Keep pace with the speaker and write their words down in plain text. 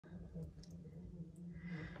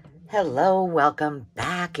Hello, welcome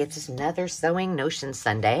back. It's another Sewing Notion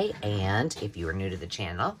Sunday, and if you are new to the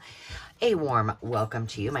channel, a warm welcome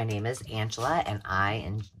to you. My name is Angela, and I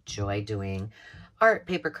enjoy doing art,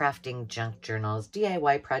 paper crafting, junk journals,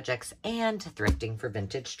 DIY projects, and thrifting for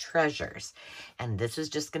vintage treasures. And this is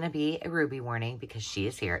just going to be a Ruby warning because she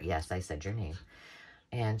is here. Yes, I said your name.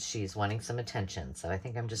 And she's wanting some attention, so I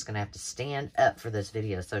think I'm just going to have to stand up for this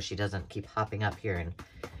video so she doesn't keep hopping up here and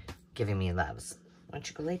giving me loves. Why don't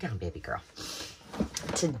you go lay down, baby girl?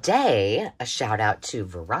 Today, a shout out to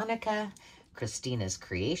Veronica, Christina's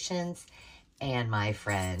Creations, and my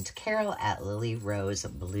friend Carol at Lily Rose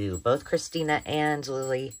Blue. Both Christina and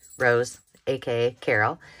Lily Rose, aka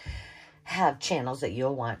Carol, have channels that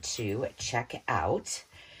you'll want to check out.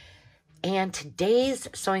 And today's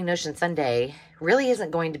Sewing Notion Sunday really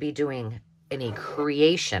isn't going to be doing any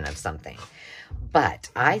creation of something, but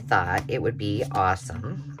I thought it would be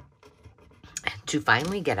awesome to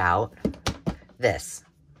finally get out this.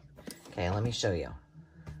 Okay, let me show you.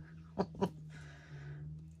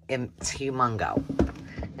 It's humongo,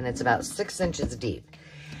 and it's about 6 inches deep.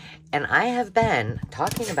 And I have been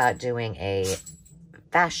talking about doing a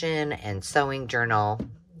fashion and sewing journal,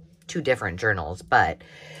 2 different journals, but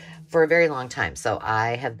for a very long time. So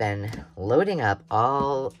I have been loading up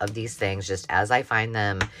all of these things just as I find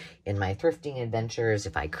them in my thrifting adventures.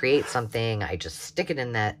 If I create something, I just stick it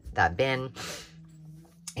in that bin.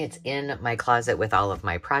 It's in my closet with all of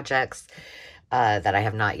my projects that I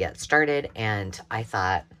have not yet started. And I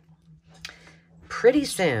thought pretty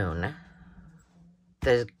soon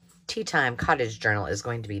the Tea Time Cottage Journal is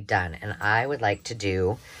going to be done. And I would like to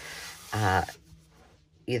do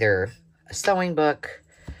either a sewing book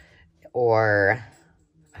or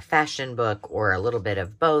a fashion book or a little bit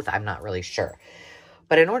of both. I'm not really sure.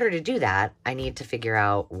 But in order to do that, I need to figure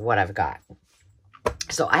out what I've got.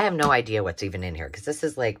 So I have no idea what's even in here because this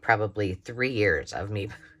is like probably 3 years of me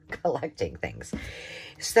collecting things.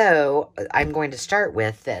 So I'm going to start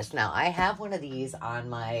with this. Now I have one of these on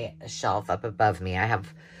my shelf up above me. I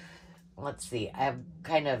have, let's see, I have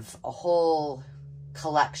kind of a whole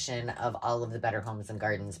collection of all of the Better Homes and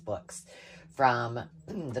Gardens books, from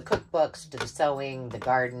the cookbooks to the sewing, the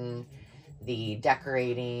garden, the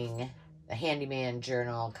decorating, a handyman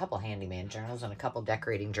journal, a couple handyman journals, and a couple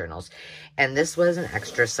decorating journals. And this was an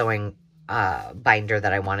extra sewing binder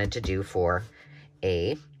that I wanted to do for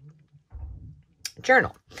a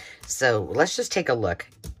journal. So let's just take a look.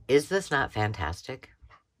 Is this not fantastic?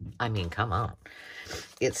 I mean, come on.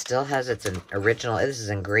 It still has its original, this is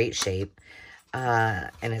in great shape.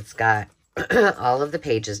 And it's got all of the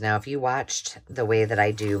pages. Now, if you watched the way that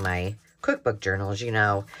I do my cookbook journals, you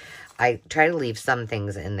know, I try to leave some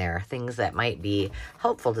things in there, things that might be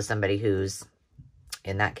helpful to somebody who's,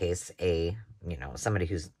 in that case, somebody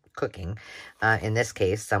who's cooking. In this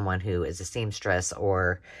case, someone who is a seamstress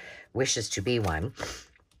or wishes to be one.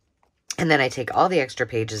 And then I take all the extra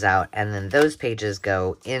pages out, and then those pages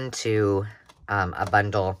go into a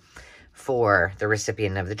bundle for the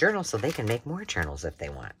recipient of the journal so they can make more journals if they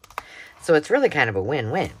want. So it's really kind of a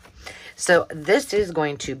win-win. So this is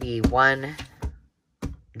going to be one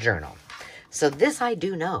journal. So this I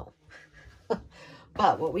do know.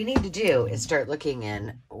 But what we need to do is start looking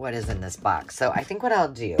in what is in this box. So I think what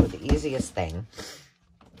I'll do, the easiest thing,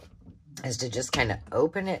 is to just kind of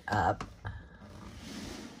open it up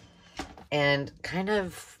and kind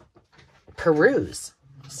of peruse.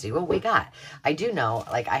 See what we got. I do know,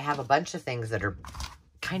 like, I have a bunch of things that are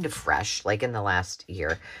kind of fresh, like in the last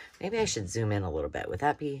year. Maybe I should zoom in a little bit. Would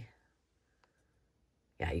that be...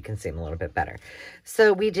 Yeah, you can see them a little bit better.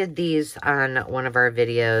 So we did these on one of our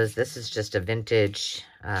videos. This is just a vintage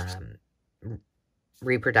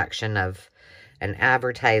reproduction of an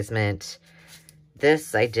advertisement.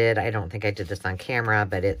 This I did. I don't think I did this on camera,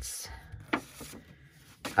 but it's...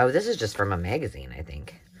 Oh, this is just from a magazine, I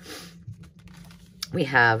think. We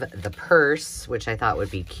have the purse, which I thought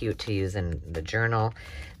would be cute to use in the journal.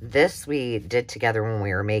 This we did together when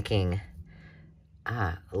we were making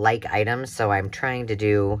like items. So I'm trying to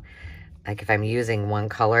do, like, if I'm using one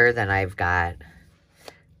color, then I've got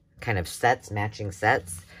kind of sets, matching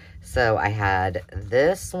sets. So I had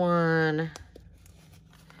this one,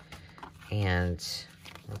 and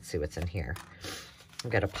let's see what's in here.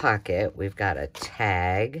 We've got a pocket. We've got a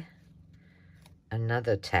tag.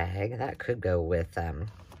 Another tag. That could go with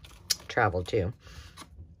travel too.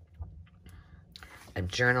 A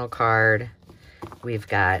journal card. We've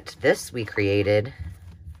got this we created.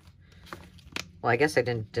 Well, I guess I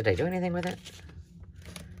didn't. Did I do anything with it?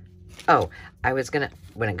 Oh, I was going to,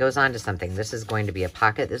 when it goes on to something, this is going to be a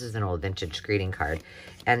pocket. This is an old vintage greeting card.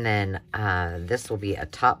 And then this will be a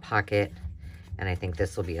top pocket. And I think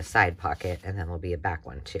this will be a side pocket, and then will be a back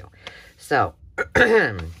one too. So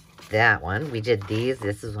that one, we did these.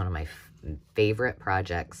 This is one of my favorite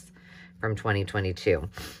projects from 2022,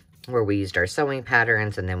 where we used our sewing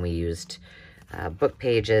patterns, and then we used book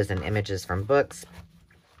pages and images from books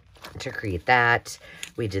to create that.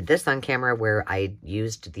 We did this on camera where I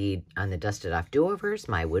used on the dusted off do-overs,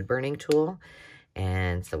 my wood burning tool.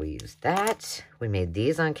 And so we used that. We made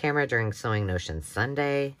these on camera during Sewing Notion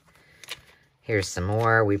Sunday. Here's some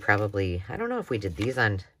more. We probably, I don't know if we did these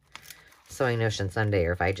on Sewing Notion Sunday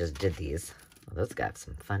or if I just did these. Well, those got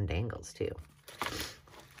some fun dangles too.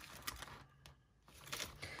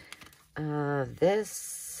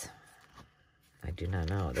 This, I do not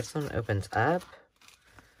know. This one opens up.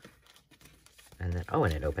 And then, oh,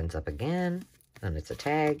 and it opens up again. And it's a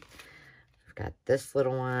tag. We've got this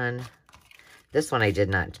little one. This one I did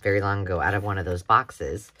not very long ago out of one of those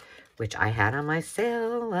boxes, which I had on my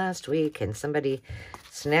sale last week, and somebody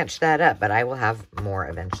snatched that up, but I will have more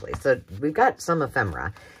eventually. So we've got some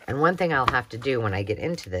ephemera, and one thing I'll have to do when I get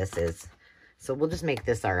into this is, so we'll just make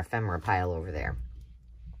this our ephemera pile over there,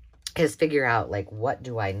 is figure out, like, what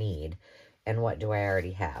do I need and what do I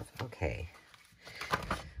already have? Okay.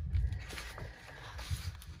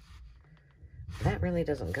 That really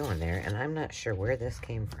doesn't go in there, and I'm not sure where this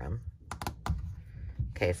came from.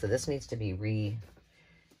 Okay, so this needs to be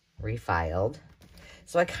refiled.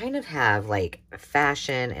 So I kind of have like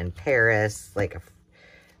fashion and Paris, like a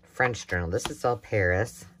French journal. This is all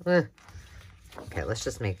Paris. Okay, let's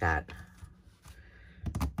just make that.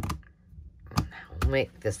 We'll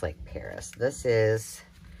make this like Paris. This is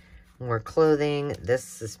more clothing.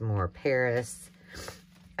 This is more Paris.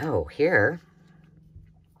 Oh, here.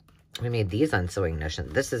 We made these on Sewing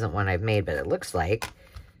Notion. This isn't one I've made, but it looks like.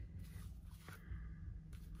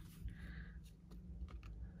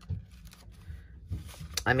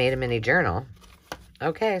 I made a mini journal.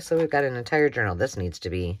 Okay, so we've got an entire journal. This needs to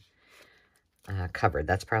be covered.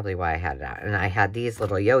 That's probably why I had it out. And I had these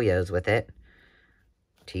little yo-yos with it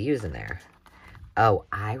to use in there. Oh,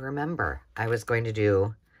 I remember. I was going to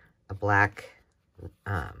do a black,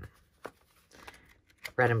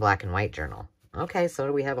 red and black and white journal. Okay,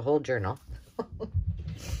 so we have a whole journal.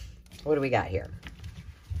 What do we got here?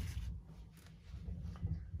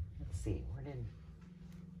 Let's see.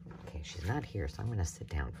 Okay, she's not here, so I'm going to sit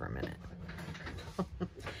down for a minute.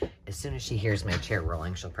 As soon as she hears my chair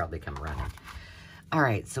rolling, she'll probably come running. All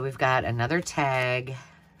right, so we've got another tag.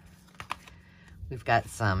 We've got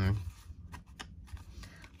some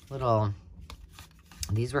little,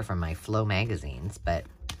 these were from my Flow magazines, but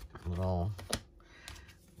little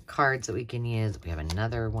cards that we can use. We have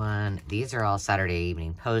another one. These are all Saturday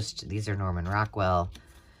Evening Post. These are Norman Rockwell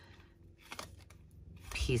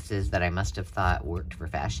pieces that I must have thought worked for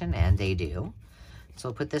fashion, and they do. So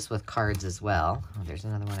we'll put this with cards as well. Oh, there's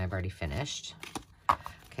another one I've already finished.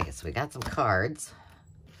 Okay, so we got some cards.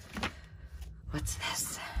 What's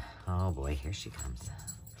this? Oh boy, here she comes.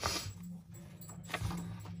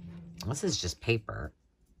 This is just paper.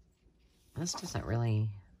 This doesn't really,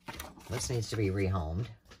 this needs to be rehomed.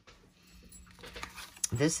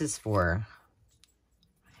 This is for,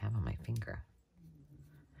 I have on my finger,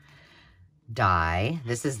 die.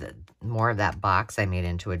 This is more of that box I made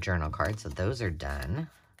into a journal card, so those are done.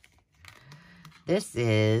 This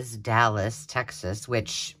is Dallas, Texas,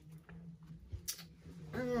 which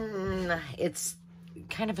it's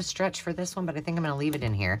kind of a stretch for this one, but I think I'm going to leave it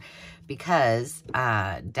in here because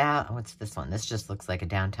what's this one? This just looks like a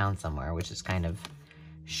downtown somewhere, which is kind of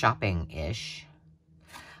shopping-ish.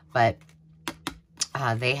 But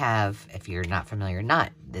they have, if you're not familiar,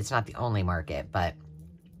 it's not the only market, but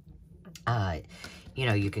you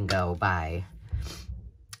know, you can go buy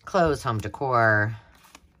clothes, home decor.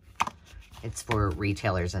 It's for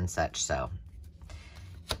retailers and such. So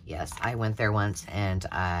yes, I went there once and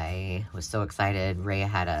I was so excited. Rhea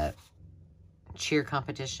had a cheer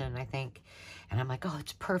competition, I think. And I'm like, oh,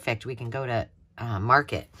 it's perfect. We can go to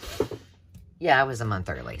market. Yeah, I was a month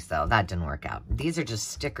early, so that didn't work out. These are just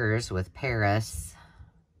stickers with Paris.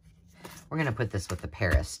 We're going to put this with the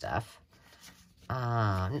Paris stuff.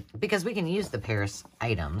 Because we can use the Paris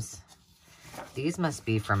items. These must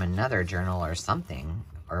be from another journal or something,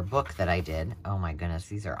 or a book that I did. Oh my goodness,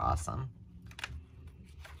 these are awesome.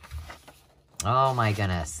 Oh my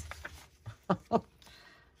goodness.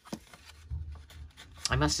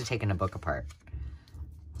 I must have taken a book apart.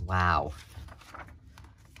 Wow.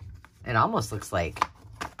 It almost looks like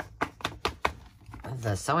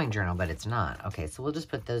the sewing journal, but it's not. Okay, so we'll just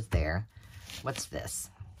put those there. What's this?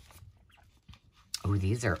 Oh,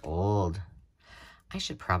 these are old. I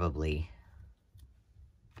should probably...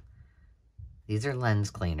 These are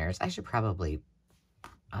lens cleaners. I should probably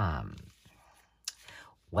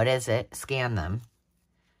what is it? Scan them.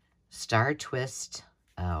 Star twist.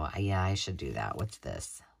 Oh, yeah, I should do that. What's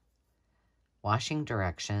this? Washing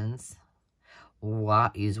directions.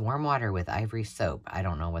 Use warm water with ivory soap. I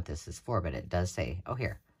don't know what this is for, but it does say, oh,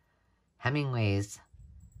 here. Hemingway's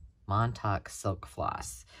Montauk Silk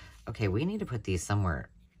Floss. Okay, we need to put these somewhere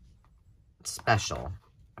special.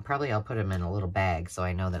 Probably I'll put them in a little bag so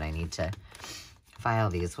I know that I need to file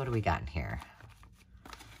these. What do we got in here?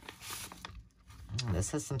 Oh,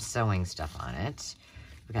 this has some sewing stuff on it.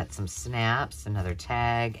 We got some snaps, another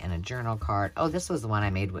tag, and a journal card. Oh, this was the one I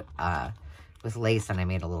made with lace, and I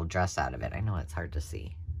made a little dress out of it. I know it's hard to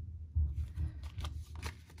see.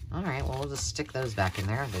 All right, well, we'll just stick those back in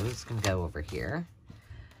there. Those can go over here.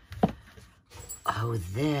 Oh,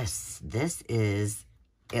 this is,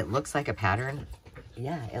 it looks like a pattern.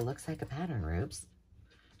 Yeah, it looks like a pattern, Rubes.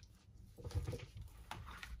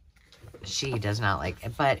 She does not like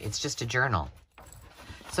it, but it's just a journal.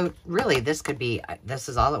 So really, this could be, this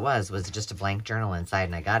is all it was just a blank journal inside,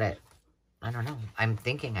 and I got it, I don't know. I'm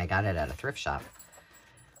thinking I got it at a thrift shop.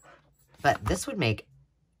 But this could make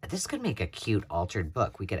a cute altered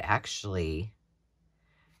book. We could actually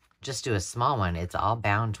just do a small one. It's all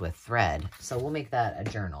bound with thread. So we'll make that a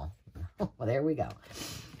journal. Well, there we go.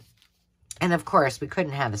 And of course, we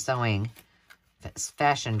couldn't have a sewing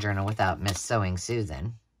fashion journal without Miss Sewing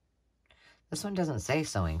Susan. This one doesn't say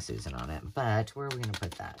Sewing Susan on it, but where are we going to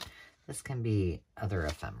put that? This can be other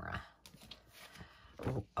ephemera.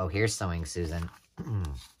 Oh, here's Sewing Susan.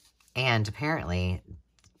 And apparently,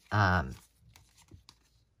 no,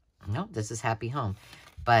 this is Happy Home.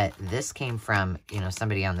 But this came from, you know,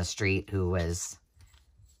 somebody on the street who was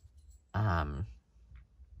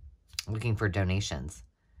looking for donations.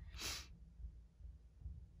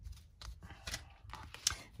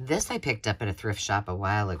 This I picked up at a thrift shop a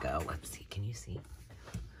while ago. Let's see, can you see?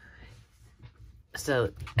 So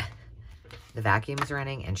the vacuum's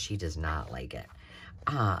running and she does not like it.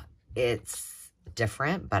 It's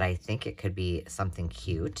different, but I think it could be something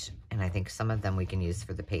cute. And I think some of them we can use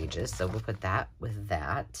for the pages. So we'll put that with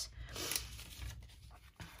that.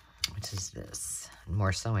 What is this?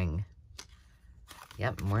 More sewing.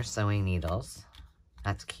 Yep, more sewing needles.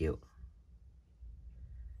 That's cute.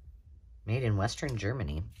 Made in Western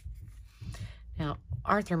Germany. Now,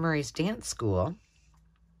 Arthur Murray's Dance School.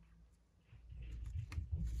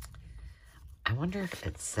 I wonder if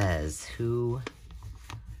it says who...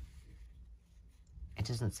 It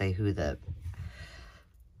doesn't say who the...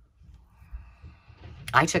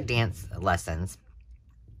 I took dance lessons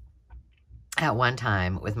at one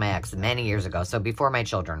time with my ex many years ago, so before my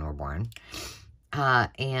children were born.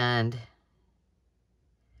 And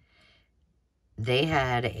they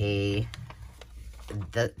had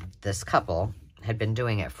this couple had been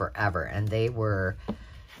doing it forever, and they were,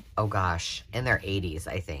 oh gosh, in their 80s,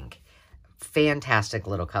 I think. Fantastic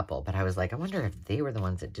little couple, but I was like, I wonder if they were the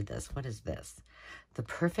ones that did this. What is this? The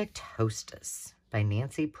Perfect Hostess by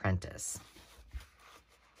Nancy Prentice.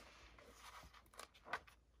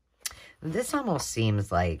 This almost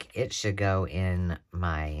seems like it should go in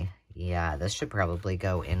my, yeah, this should probably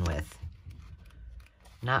go in with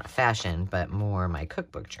not fashion, but more my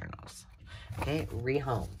cookbook journals. Okay,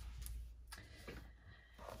 rehome.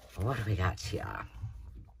 What do we got here?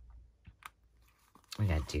 We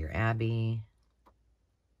got Dear Abby.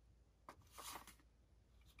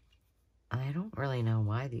 I don't really know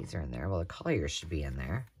why these are in there. Well, the Colliers should be in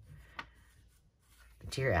there.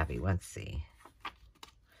 Dear Abby, let's see.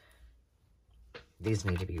 These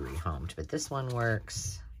need to be rehomed, but this one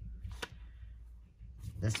works.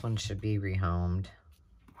 This one should be rehomed.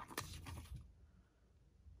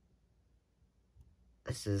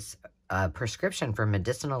 This is a prescription for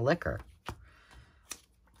medicinal liquor.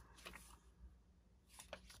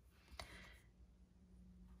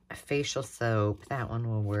 A facial soap, that one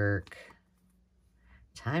will work.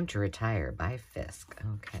 Time to Retire by Fisk.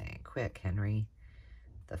 Okay, quick, Henry.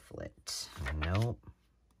 The Flit. Nope.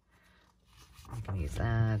 We can use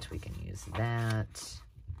that. We can use that.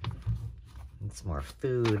 It's more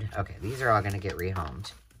food. Okay, these are all going to get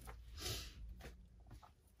rehomed.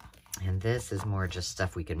 And this is more just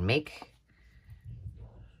stuff we can make.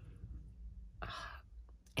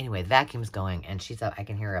 Anyway, the vacuum's going, and she's up. I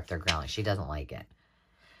can hear her up there growling. She doesn't like it.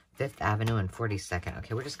 5th Avenue and 42nd.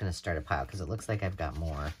 Okay, we're just going to start a pile because it looks like I've got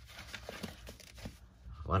more.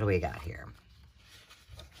 What do we got here?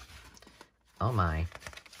 Oh, my.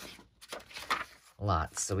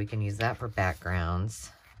 Lots. So we can use that for backgrounds.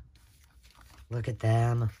 Look at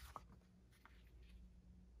them.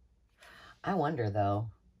 I wonder, though.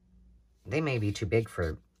 They may be too big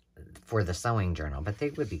for for the sewing journal, but they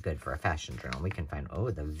would be good for a fashion journal. We can find,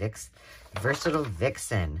 oh, the Versatile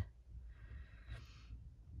Vixen.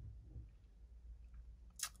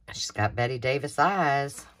 She's got Betty Davis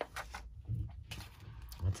eyes.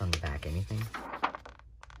 What's on the back? Anything?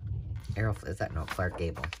 Errol, is that? No, Clark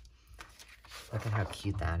Gable. Look at how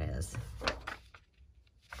cute that is.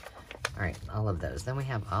 All right, all of those. Then we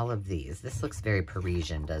have all of these. This looks very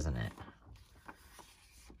Parisian, doesn't it?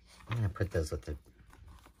 I'm going to put those with the...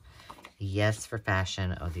 Yes, for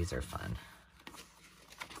fashion. Oh, these are fun.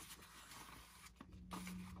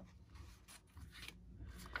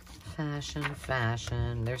 Fashion,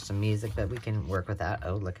 fashion. There's some music, but we can work with that.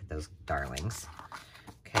 Oh, look at those darlings.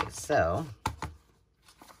 Okay, so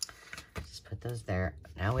just put those there.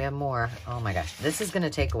 Now we have more. Oh my gosh, this is going to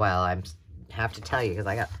take a while. I have to tell you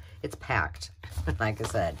because it's packed, like I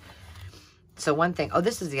said. So one thing, oh,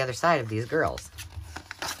 this is the other side of these girls.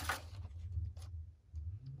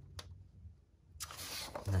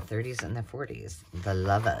 In the 30s and the 40s, the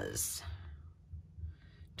Lovers.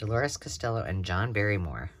 Dolores Costello and John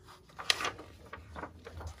Barrymore.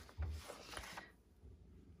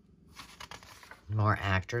 More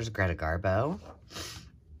actors, Greta Garbo.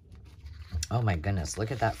 Oh my goodness,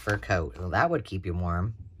 look at that fur coat. Well, that would keep you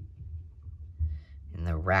warm. And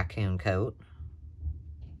the raccoon coat.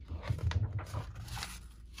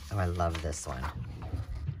 Oh, I love this one.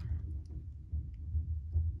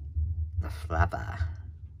 The flapper.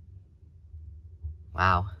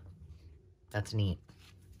 Wow, that's neat.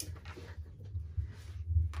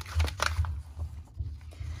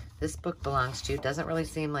 This book belongs to, doesn't really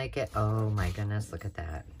seem like it. Oh my goodness, look at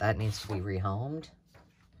that. That needs to be rehomed.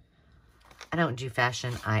 I don't do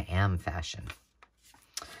fashion, I am fashion.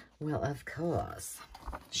 Well, of course.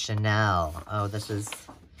 Chanel. Oh, this is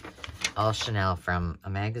all Chanel from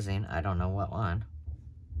a magazine. I don't know what one.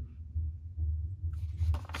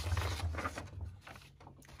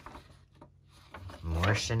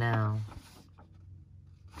 More Chanel.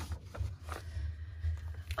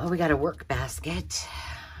 Oh, we got a work basket.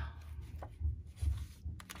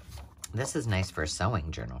 This is nice for a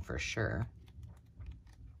sewing journal for sure.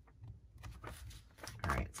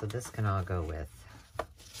 All right, so this can all go with,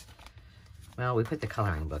 well, we put the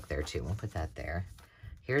coloring book there too. We'll put that there.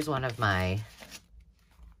 Here's one of my,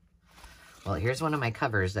 well, here's one of my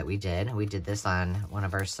covers that we did. We did this on one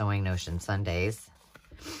of our Sewing Notion Sundays.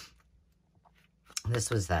 This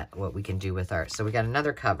was that, what we can do with our, so we got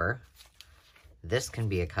another cover. This can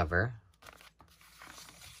be a cover.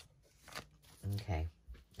 Okay.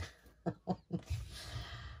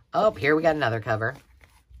 Oh, here we got another cover.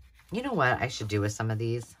 You know what I should do with some of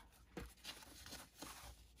these?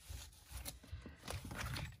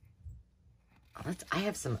 I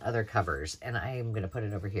have some other covers, and I am going to put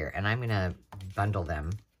it over here, and I'm going to bundle them.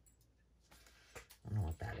 I don't know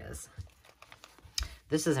what that is.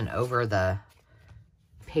 This is an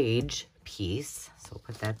over-the-page piece, so we'll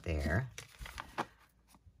put that there.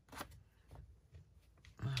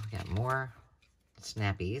 Oh, we got more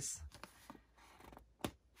snappies.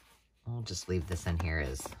 We'll just leave this in here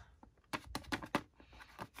as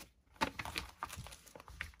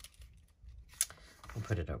we'll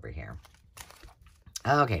put it over here.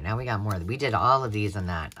 Okay, now we got more. We did all of these in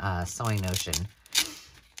that Sewing Notion.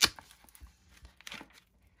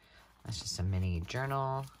 That's just a mini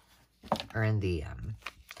journal, or in the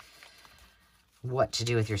what to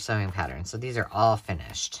do with your sewing pattern. So these are all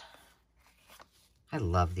finished. I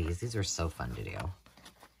love these. These are so fun to do.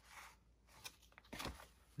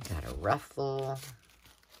 We got a ruffle.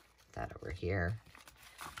 Put that over here.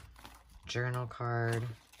 Journal card.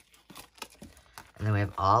 And then we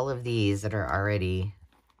have all of these that are already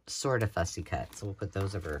sort of fussy cut. So we'll put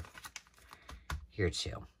those over here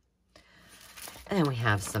too. And then we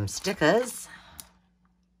have some stickers.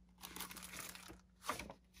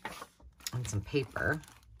 And some paper.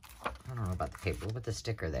 I don't know about the paper. We'll put the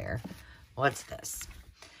sticker there. What's this?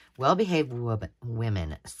 Well-behaved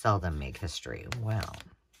women seldom make history. Well,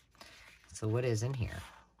 so what is in here?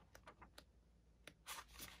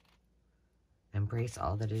 Embrace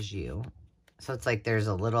all that is you. So it's like there's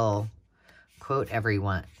a little quote every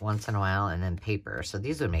once in a while, and then paper. So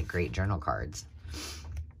these would make great journal cards.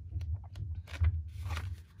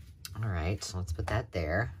 All right, so let's put that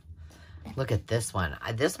there. Look at this one.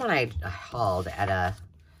 This one I hauled at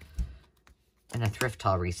in a thrift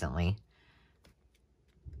haul recently.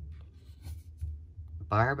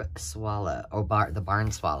 Barb Swallow, or the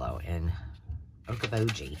Barn Swallow in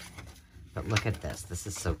Okoboji. But look at this. This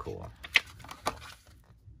is so cool.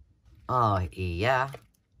 Oh, yeah.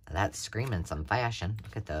 That's screaming some fashion.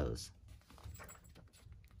 Look at those.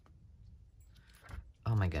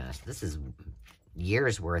 Oh, my goodness. This is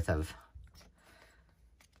years worth of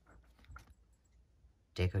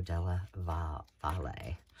Deco della Valle.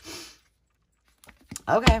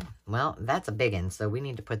 Okay, well, that's a big one, so we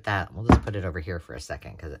need to put that, we'll just put it over here for a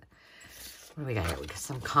second, because what do we got here? We got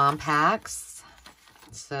some compacts.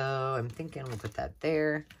 So I'm thinking we'll put that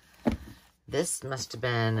there. This must have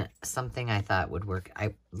been something I thought would work.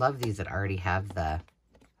 I love these that already have the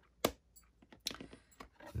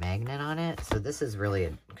magnet on it. So this is really,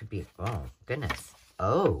 could be, oh, goodness.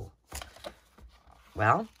 Oh.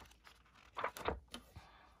 Well.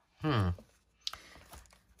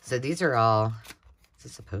 So these are all, is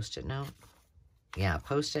this a Post-it note? Yeah,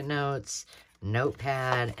 Post-it notes,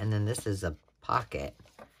 notepad, and then this is a pocket.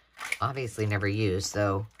 Obviously never used,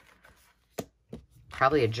 so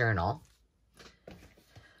probably a journal.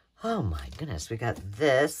 Oh my goodness, we got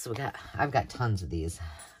this. I've got tons of these.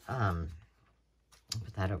 I'll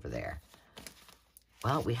put that over there.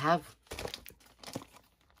 Well, we have,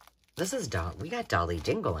 this is we got Dolly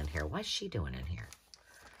Dingle in here. What's she doing in here?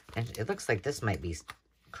 And it looks like this might be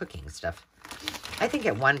cooking stuff. I think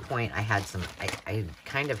at one point I had some, I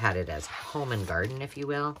kind of had it as home and garden, if you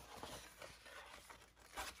will.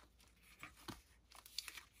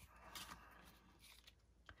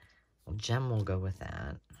 Well, Gem will go with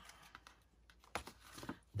that.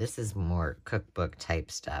 This is more cookbook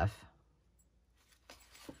type stuff.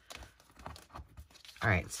 All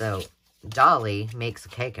right, so Dolly makes a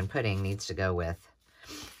cake and pudding needs to go with.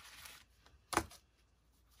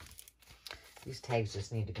 These tags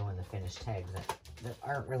just need to go in the finished tags that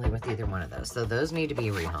aren't really with either one of those. So those need to be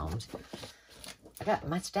rehomed. I got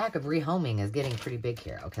my stack of rehoming is getting pretty big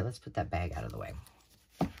here. Okay, let's put that bag out of the way.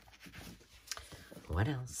 What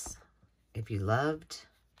else? If you loved...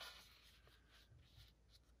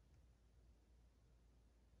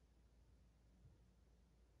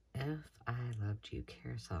 If I Loved You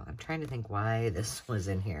carousel. I'm trying to think why this was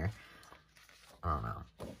in here. I don't know.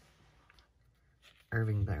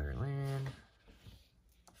 Irving Berlin.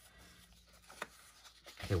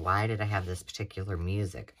 Okay, why did I have this particular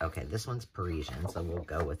music? Okay, this one's Parisian, so we'll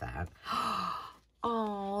go with that.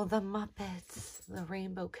 Oh, the Muppets. The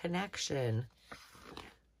Rainbow Connection.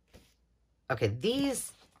 Okay,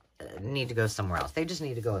 these need to go somewhere else. They just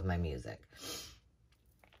need to go with my music.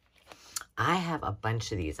 I have a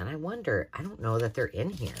bunch of these, and I wonder, I don't know that they're in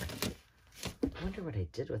here. I wonder what I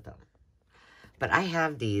did with them. But I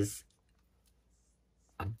have these,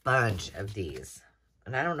 a bunch of these.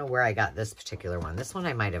 And I don't know where I got this particular one. This one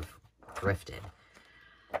I might have thrifted.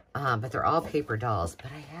 But they're all paper dolls.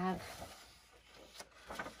 But I have...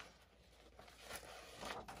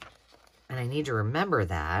 And I need to remember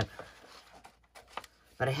that.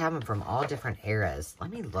 But I have them from all different eras.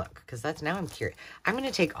 Let me look, because that's, now I'm curious. I'm going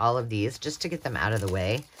to take all of these just to get them out of the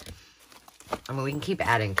way. I mean, we can keep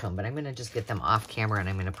adding to them, but I'm going to just get them off camera, and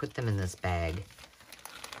I'm going to put them in this bag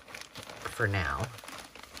for now.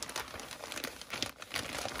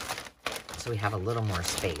 So we have a little more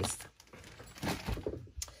space.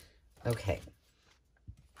 Okay.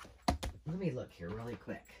 Let me look here really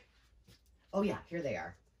quick. Oh yeah, here they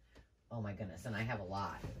are. Oh my goodness, and I have a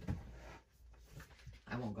lot.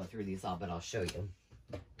 I won't go through these all, but I'll show you.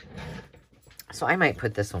 So I might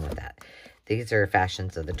put this one with that. These are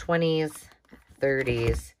fashions of the 20s,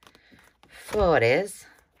 30s, 40s,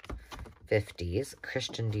 50s,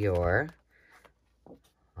 Christian Dior.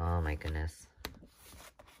 Oh my goodness.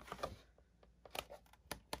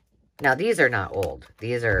 Now, these are not old.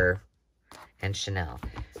 These are, and Chanel.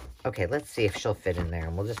 Okay, let's see if she'll fit in there.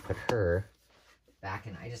 And we'll just put her back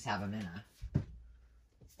in. I just have them in a,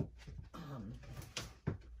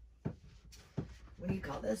 what do you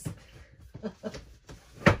call this?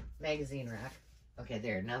 Magazine rack. Okay,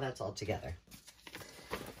 there. Now that's all together.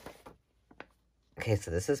 Okay, so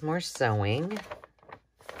this is more sewing.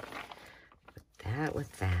 Put that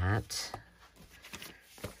with that.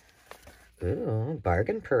 Ooh,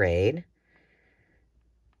 Bargain Parade.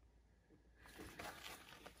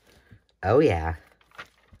 Oh, yeah.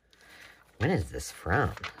 When is this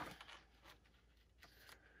from?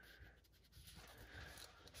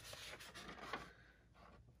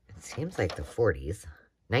 It seems like the 40s.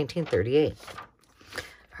 1938.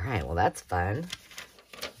 All right, well, that's fun.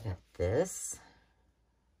 Got this.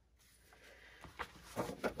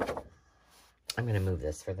 I'm going to move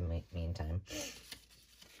this for the meantime.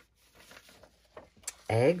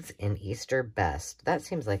 Eggs in Easter Best. That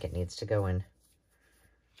seems like it needs to go in.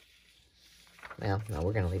 Well, no,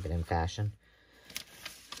 we're going to leave it in fashion.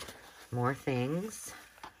 More things.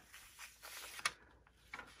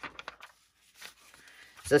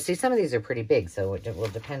 So, see, some of these are pretty big, so it will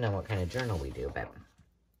depend on what kind of journal we do, but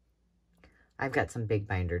I've got some big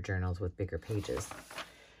binder journals with bigger pages.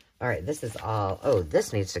 All right, this is all, oh,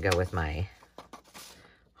 this needs to go with my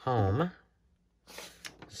home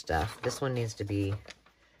stuff. This one needs to be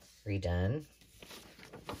redone.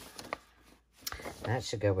 That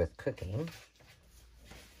should go with cooking.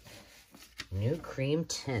 New cream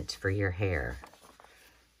tint for your hair.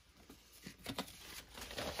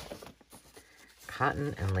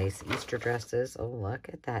 Cotton and lace Easter dresses. Oh, look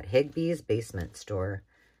at that. Higbee's Basement Store.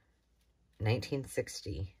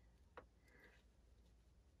 1960.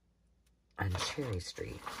 On Cherry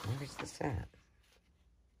Street. Where's this at?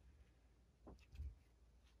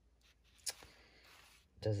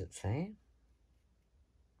 Does it say?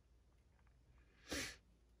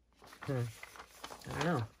 I don't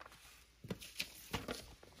know.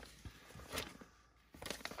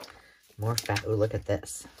 More fat. Oh, look at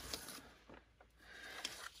this.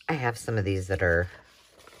 I have some of these that are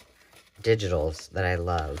digitals that I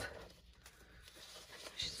love.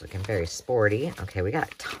 She's looking very sporty. Okay, we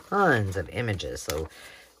got tons of images, so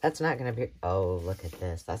that's not going to be... Oh, look at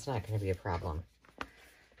this. That's not going to be a problem.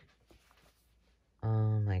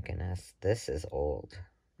 Oh, my goodness. This is old.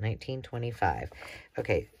 1925.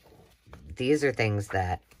 Okay, these are things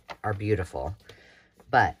that are beautiful,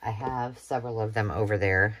 but I have several of them over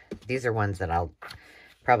there. These are ones that I'll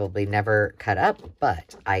probably never cut up,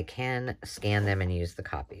 but I can scan them and use the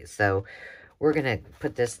copies. So we're going to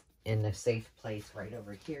put this in a safe place right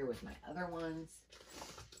over here with my other ones.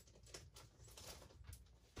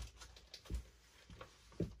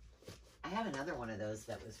 I have another one of those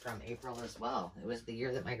that was from April as well. It was the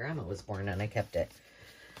year that my grandma was born, and I kept it.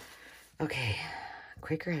 Okay,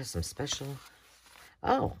 Quaker has some special...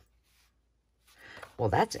 Oh. Well,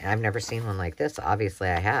 that's... I've never seen one like this. Obviously,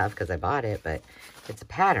 I have, because I bought it, but it's a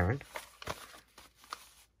pattern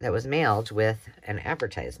that was mailed with an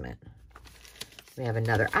advertisement. We have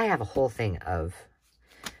another... I have a whole thing of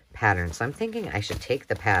patterns, so I'm thinking I should take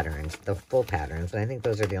the patterns, the full patterns, and I think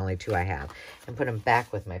those are the only two I have, and put them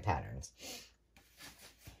back with my patterns.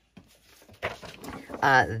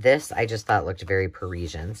 This I just thought looked very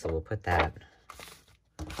Parisian, so we'll put that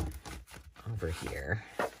over here.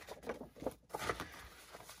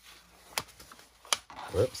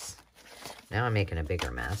 Whoops. Now I'm making a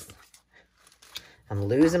bigger mess. I'm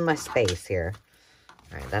losing my space here.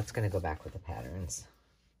 All right, that's going to go back with the patterns.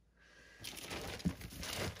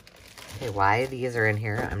 Okay, why these are in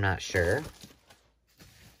here, I'm not sure.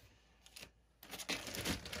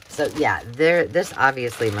 So, yeah, this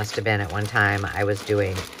obviously must have been at one time I was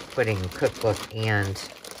putting cookbook and...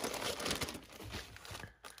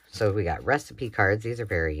 So we got recipe cards. These are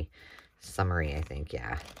very summery, I think,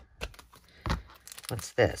 yeah.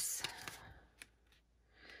 What's this?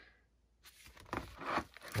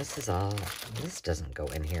 This is all... This doesn't go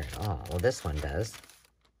in here at all. Well, this one does.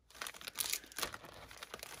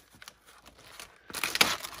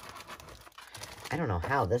 I don't know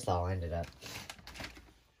how this all ended up.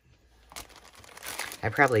 I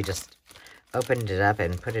probably just opened it up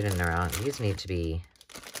and put it in there. These need to be...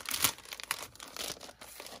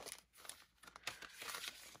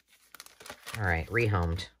 All right,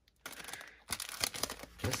 rehomed.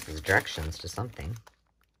 This is directions to something.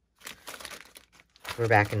 We're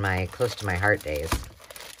back in my close to my heart days.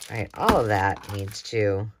 All right, all of that needs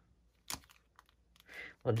to...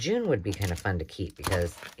 Well, June would be kind of fun to keep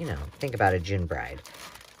because, you know, think about a June bride.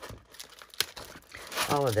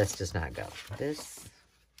 All of this does not go. This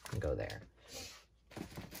can go there.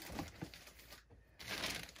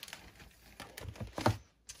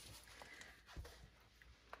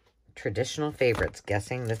 Traditional favorites.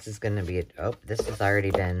 Guessing this is going to be... Oh, this has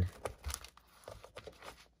already been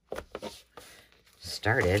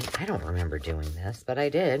started. I don't remember doing this, but I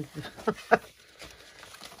did.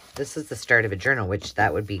 This is the start of a journal, which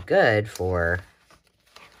that would be good for...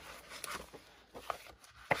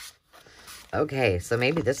 Okay, so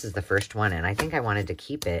maybe this is the first one, and I think I wanted to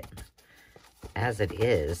keep it as it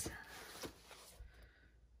is.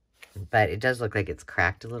 But it does look like it's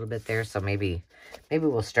cracked a little bit there, so maybe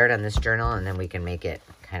we'll start on this journal, and then we can make it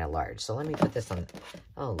kind of large. So let me put this on...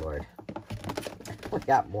 Oh, Lord. We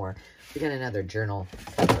got more. We got another journal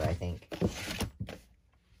cover, I think.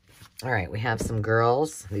 All right, we have some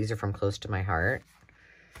girls. These are from Close to My Heart.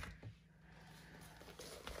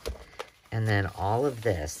 And then all of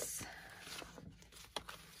this.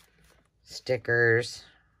 Stickers.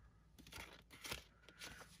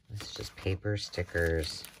 This is just paper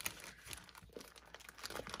stickers.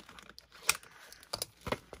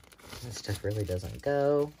 This stuff really doesn't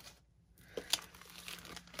go.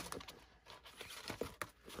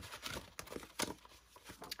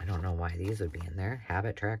 I don't know why these would be in there.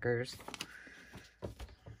 Habit trackers.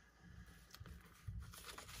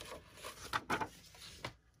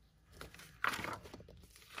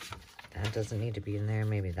 That doesn't need to be in there.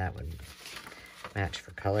 Maybe that would match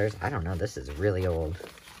for colors. I don't know. This is really old.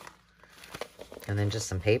 And then just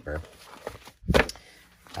some paper.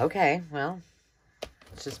 Okay, well,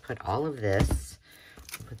 let's just put all of this.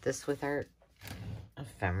 Put this with our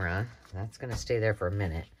ephemera. That's going to stay there for a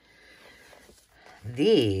minute.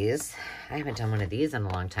 These, I haven't done one of these in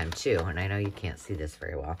a long time too, and I know you can't see this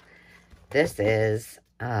very well. This is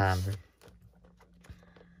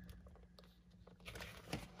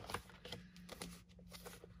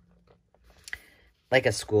like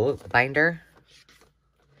a school binder,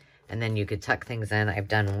 and then you could tuck things in. I've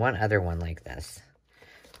done one other one like this,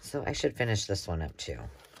 so I should finish this one up too.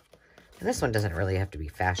 And this one doesn't really have to be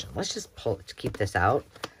fashion. Let's just keep this out,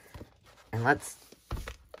 and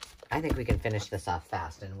I think we can finish this off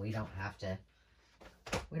fast, and we don't have to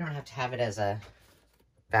have it as a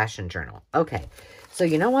fashion journal. Okay, so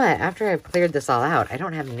you know what? After I've cleared this all out, I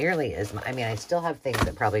don't have nearly as much. I mean, I still have things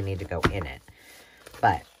that probably need to go in it,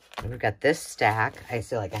 but we've got this stack. I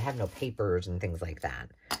feel like I have no papers and things like that.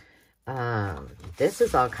 This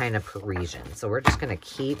is all kind of Parisian, so we're just going to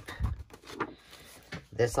keep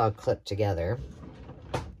this all clipped together.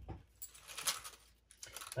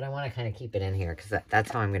 But I want to kind of keep it in here because that's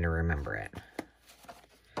how I'm going to remember it.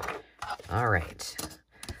 All right.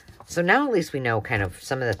 So now at least we know kind of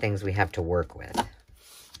some of the things we have to work with.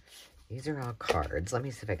 These are all cards. Let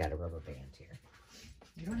me see if I got a rubber band here.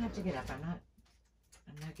 You don't have to get up. I'm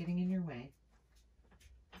not getting in your way.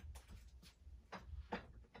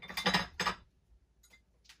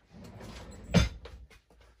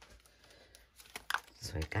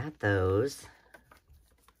 So I got those.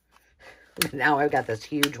 Now I've got this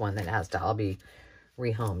huge one that has to all be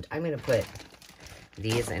rehomed. I'm going to put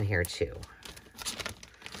these in here too.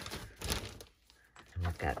 And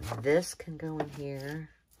I've got this can go in here.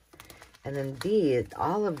 And then these,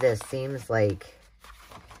 all of this seems like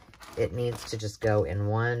it needs to just go in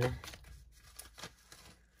one.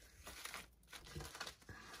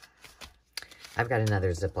 I've got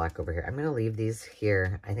another Ziploc over here. I'm going to leave these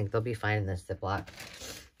here. I think they'll be fine in this Ziploc.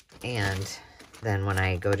 And then when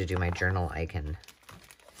I go to do my journal, I can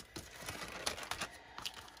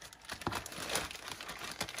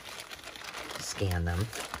scan them.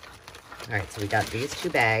 All right, so we got these 2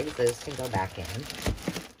 bags. Those can go back in.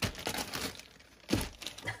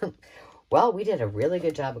 Well, we did a really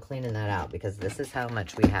good job of cleaning that out because this is how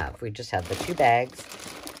much we have. We just have the 2 bags,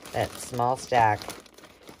 that small stack,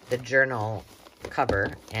 the journal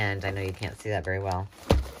cover, and I know you can't see that very well,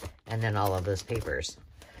 and then all of those papers.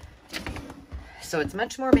 So it's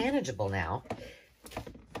much more manageable now.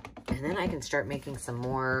 And then I can start making some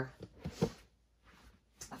more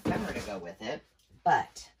ephemera to go with it.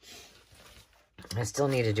 But I still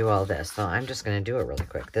need to do all this. So I'm just going to do it really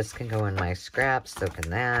quick. This can go in my scraps. So can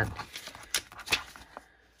that.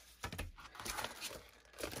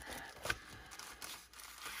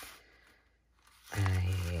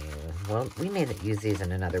 Well, we may use these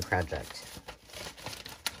in another project.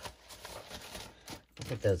 I'll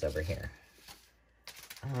put those over here.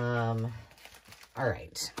 All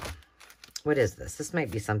right. What is this? This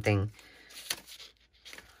might be something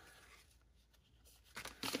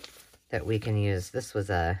that we can use. This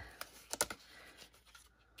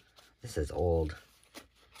is old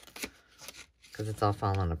because it's all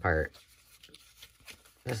falling apart.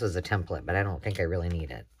 This was a template, but I don't think I really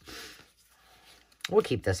need it. We'll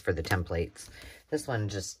keep this for the templates. This one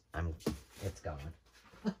just, it's gone.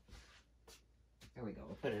 There we go.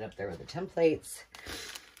 We'll put it up there with the templates.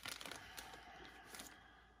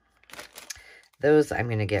 Those I'm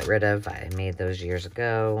going to get rid of. I made those years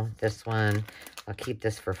ago. This one, I'll keep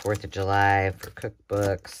this for 4th of July, for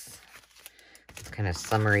cookbooks. It's kind of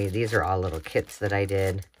summery. These are all little kits that I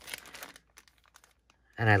did.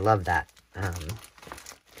 And I love that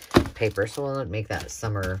paper. So we'll make that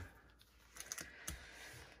summer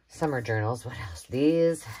journals. What else?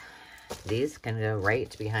 These can go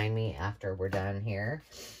right behind me after we're done here.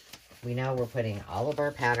 We know we're putting all of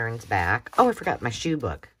our patterns back. Oh, I forgot my shoe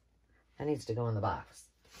book. That needs to go in the box.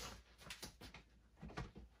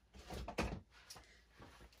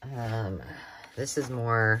 This is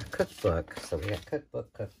more cookbook. So we got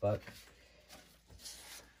cookbook.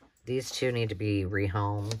 These 2 need to be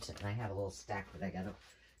rehomed. And I have a little stack that I gotta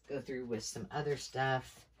go through with some other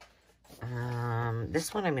stuff.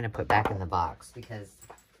 This one I'm going to put back in the box because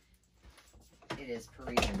it is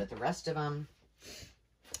Parisian, but the rest of them,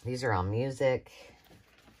 these are all music,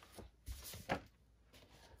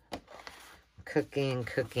 cooking.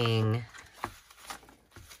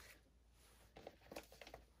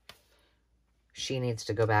 She needs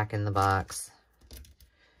to go back in the box.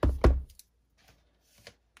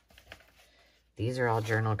 These are all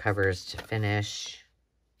journal covers to finish.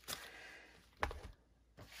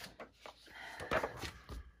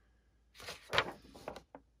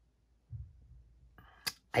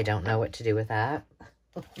 I don't know what to do with that.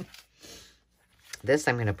 This,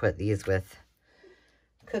 I'm going to put these with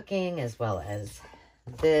cooking as well as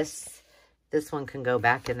this. This one can go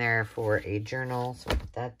back in there for a journal, so I'll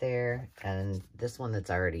put that there. And this one that's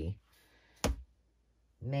already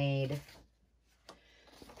made.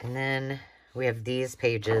 And then we have these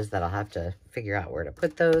pages that I'll have to figure out where to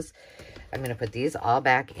put those. I'm going to put these all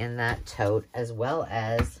back in that tote as well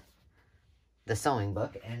as the sewing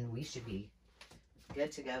book, and we should be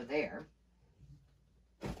good to go there.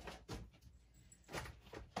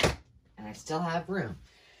 And I still have room.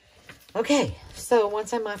 Okay, so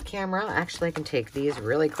once I'm off camera, actually I can take these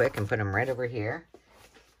really quick and put them right over here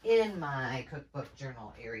in my cookbook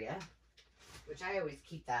journal area, which I always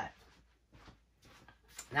keep that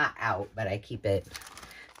not out, but I keep it.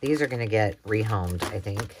 These are going to get rehomed, I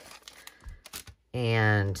think.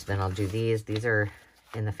 And then I'll do these. These are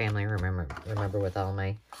in the family room, remember with all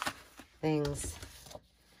my things.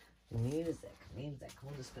 Music.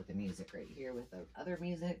 We'll just put the music right here with the other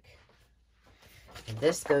music. And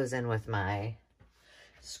this goes in with my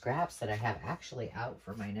scraps that I have actually out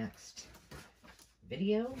for my next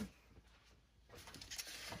video.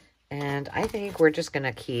 And I think we're just going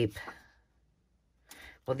to keep,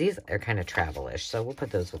 well, these are kind of travel-ish, so we'll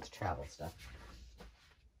put those with the travel stuff.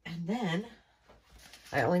 And then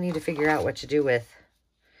I only need to figure out what to do with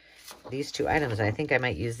these two items. I think I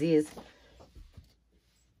might use these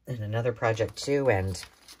in another project too. And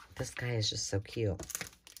this guy is just so cute.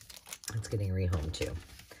 It's getting rehomed too.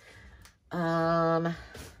 I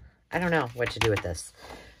don't know what to do with this.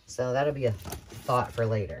 So that'll be a thought for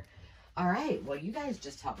later. All right. Well, you guys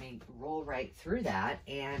just helped me roll right through that.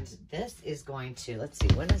 And this is going to, let's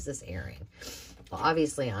see, when is this airing? Well,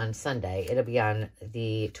 obviously on Sunday. It'll be on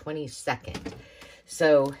the 22nd.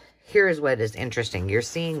 So here's what is interesting. You're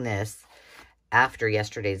seeing this after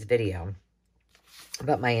yesterday's video.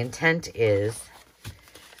 But my intent is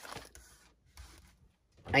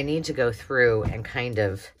I need to go through and kind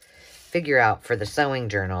of figure out for the sewing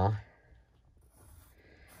journal,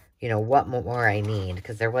 you know, what more I need,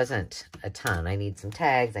 because there wasn't a ton. I need some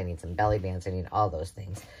tags, I need some belly bands, I need all those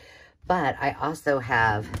things. But I also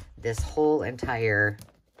have this whole entire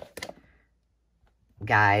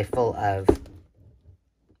guy full of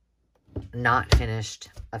not finished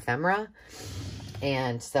ephemera.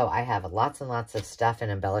 And so I have lots and lots of stuff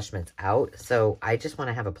and embellishments out. So I just want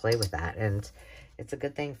to have a play with that. And it's a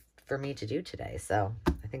good thing for me to do today. So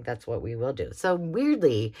I think that's what we will do. So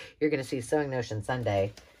weirdly, you're going to see Sewing Notion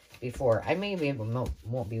Sunday before. I maybe it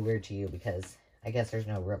won't be weird to you because I guess there's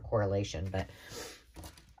no real correlation. But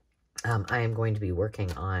I am going to be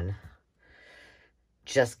working on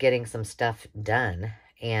just getting some stuff done.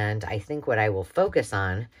 And I think what I will focus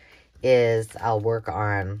on is I'll work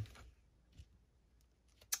on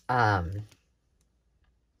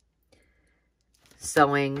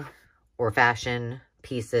sewing or fashion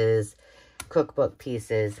pieces, cookbook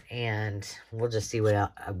pieces, and we'll just see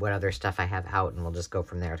what other stuff I have out, and we'll just go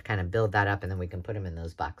from there to kind of build that up, and then we can put them in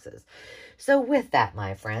those boxes. So with that,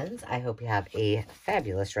 my friends, I hope you have a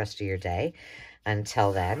fabulous rest of your day.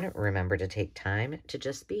 Until then, remember to take time to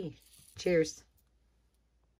just be. Cheers.